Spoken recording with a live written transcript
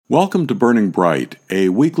Welcome to Burning Bright, a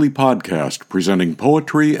weekly podcast presenting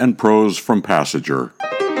poetry and prose from Passager.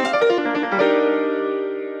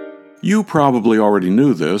 You probably already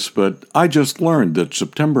knew this, but I just learned that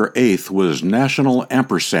September 8th was National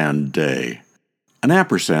Ampersand Day. An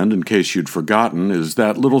ampersand, in case you'd forgotten, is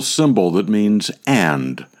that little symbol that means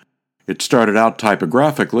and. It started out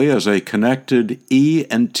typographically as a connected E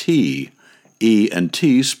and T. E and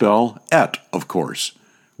T spell et, of course,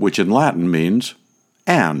 which in Latin means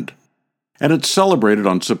and it's celebrated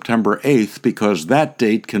on September 8th because that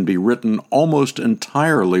date can be written almost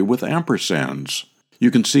entirely with ampersands. You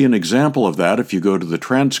can see an example of that if you go to the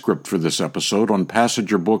transcript for this episode on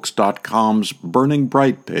PassagerBooks.com's Burning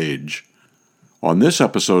Bright page. On this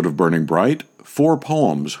episode of Burning Bright, 4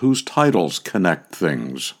 poems whose titles connect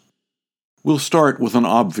things. We'll start with an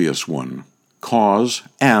obvious one, Cause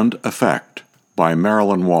and Effect, by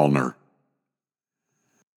Marilyn Wallner.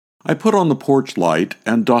 I put on the porch light,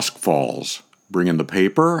 and dusk falls. Bring in the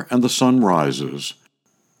paper, and the sun rises.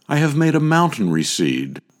 I have made a mountain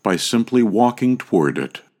recede by simply walking toward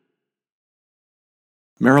it.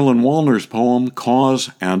 Marilyn Wallner's poem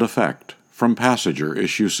Cause and Effect, from Passager,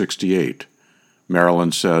 issue 68.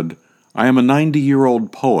 Marilyn said, I am a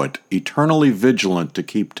 90-year-old poet, eternally vigilant to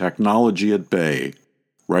keep technology at bay,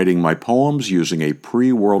 writing my poems using a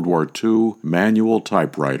pre-World War II manual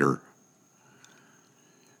typewriter.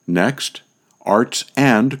 Next, Arts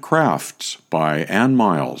and Crafts by Anne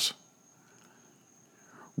Miles.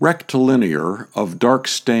 Rectilinear, of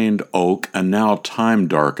dark-stained oak and now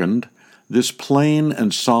time-darkened, this plain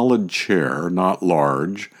and solid chair, not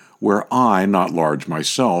large, where I, not large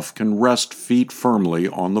myself, can rest feet firmly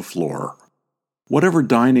on the floor. Whatever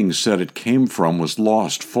dining set it came from was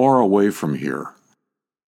lost far away from here.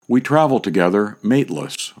 We travel together,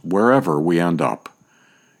 mateless, wherever we end up.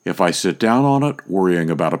 If I sit down on it, worrying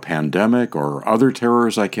about a pandemic or other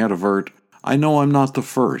terrors I can't avert, I know I'm not the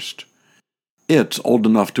first. It's old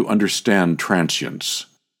enough to understand transience,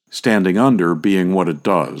 standing under being what it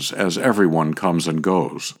does, as everyone comes and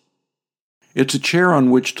goes. It's a chair on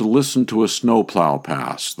which to listen to a snowplow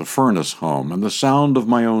pass, the furnace hum, and the sound of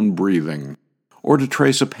my own breathing, or to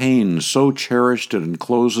trace a pain so cherished it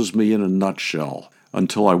encloses me in a nutshell,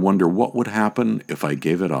 until I wonder what would happen if I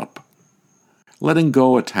gave it up. Letting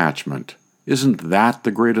go attachment, isn't that the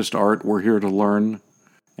greatest art we're here to learn?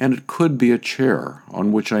 And it could be a chair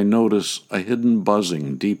on which I notice a hidden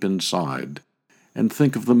buzzing deep inside, and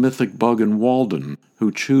think of the mythic bug in Walden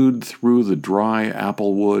who chewed through the dry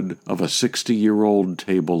apple wood of a 60-year-old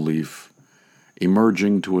table leaf,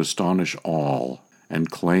 emerging to astonish all and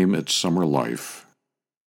claim its summer life.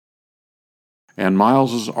 Anne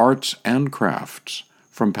Miles's Arts and Crafts,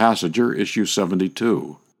 from Passager, issue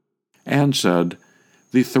 72. Anne said,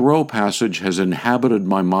 the Thoreau passage has inhabited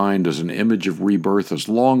my mind as an image of rebirth as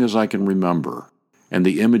long as I can remember, and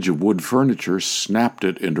the image of wood furniture snapped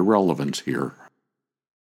it into relevance here.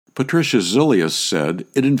 Patricia Zilius said,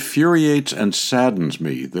 it infuriates and saddens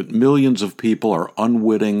me that millions of people are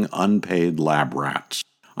unwitting, unpaid lab rats.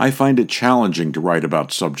 I find it challenging to write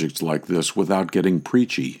about subjects like this without getting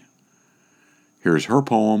preachy. Here's her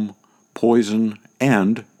poem, Poison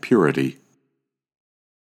and Purity.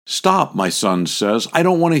 Stop, my son says. I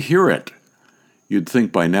don't want to hear it. You'd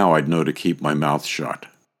think by now I'd know to keep my mouth shut.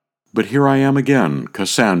 But here I am again,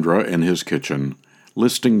 Cassandra in his kitchen,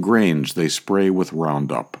 listing grains they spray with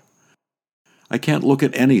Roundup. I can't look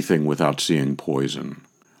at anything without seeing poison.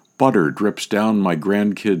 Butter drips down my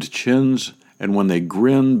grandkids' chins, and when they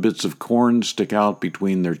grin, bits of corn stick out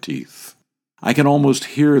between their teeth. I can almost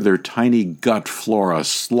hear their tiny gut flora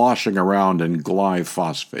sloshing around in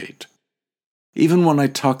glyphosate. Even when I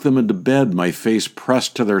tuck them into bed, my face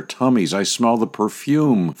pressed to their tummies, I smell the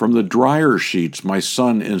perfume from the dryer sheets my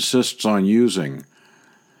son insists on using.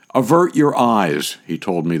 Avert your eyes, he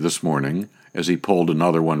told me this morning, as he pulled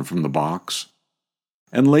another one from the box.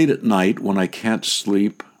 And late at night, when I can't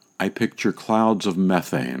sleep, I picture clouds of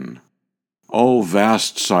methane. Oh,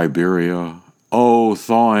 vast Siberia! Oh,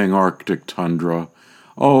 thawing Arctic tundra!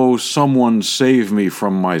 Oh, someone save me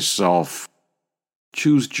from myself!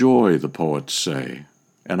 Choose joy, the poets say,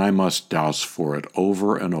 and I must douse for it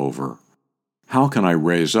over and over. How can I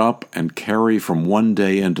raise up and carry from one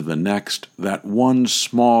day into the next that one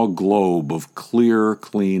small globe of clear,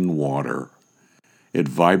 clean water? It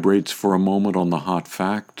vibrates for a moment on the hot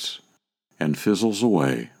facts and fizzles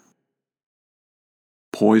away.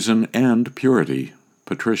 Poison and Purity,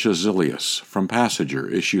 Patricia Zilius, from Passager,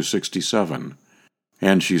 issue 67.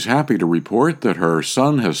 And she's happy to report that her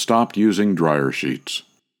son has stopped using dryer sheets.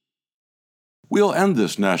 We'll end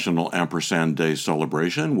this National Ampersand Day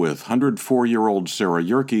celebration with 104-year-old Sarah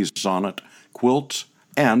Yerke's sonnet, Quilts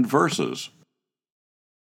and verses.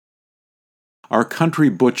 Our country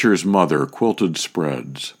butcher's mother quilted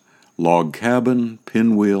spreads, log cabin,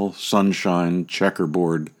 pinwheel, sunshine,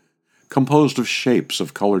 checkerboard, composed of shapes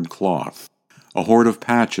of colored cloth, a hoard of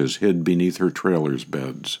patches hid beneath her trailer's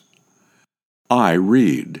beds. I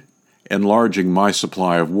read, enlarging my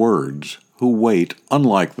supply of words, who wait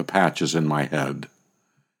unlike the patches in my head.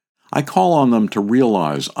 I call on them to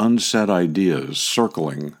realize unsaid ideas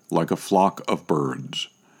circling like a flock of birds.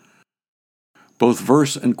 Both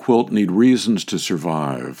verse and quilt need reasons to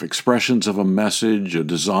survive, expressions of a message, a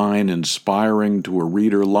design inspiring to a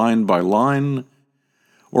reader line by line,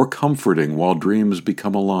 or comforting while dreams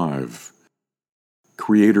become alive.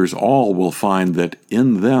 Creators all will find that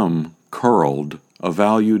in them, curled, a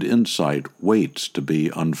valued insight waits to be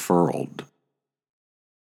unfurled.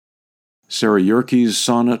 Sarah Yerke's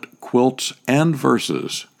sonnet, Quilts and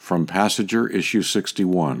Verses, from Passager, issue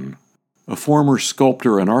 61. A former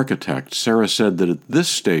sculptor and architect, Sarah said that at this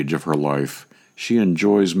stage of her life, she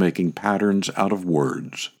enjoys making patterns out of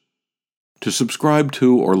words. To subscribe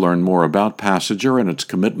to or learn more about Passager and its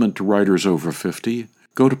commitment to writers over 50,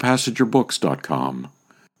 go to PassagerBooks.com.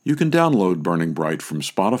 You can download Burning Bright from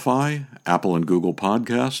Spotify, Apple and Google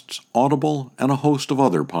Podcasts, Audible, and a host of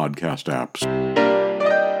other podcast apps.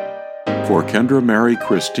 For Kendra, Mary,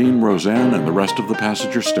 Christine, Roseanne, and the rest of the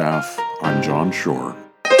Passager staff, I'm John Shore.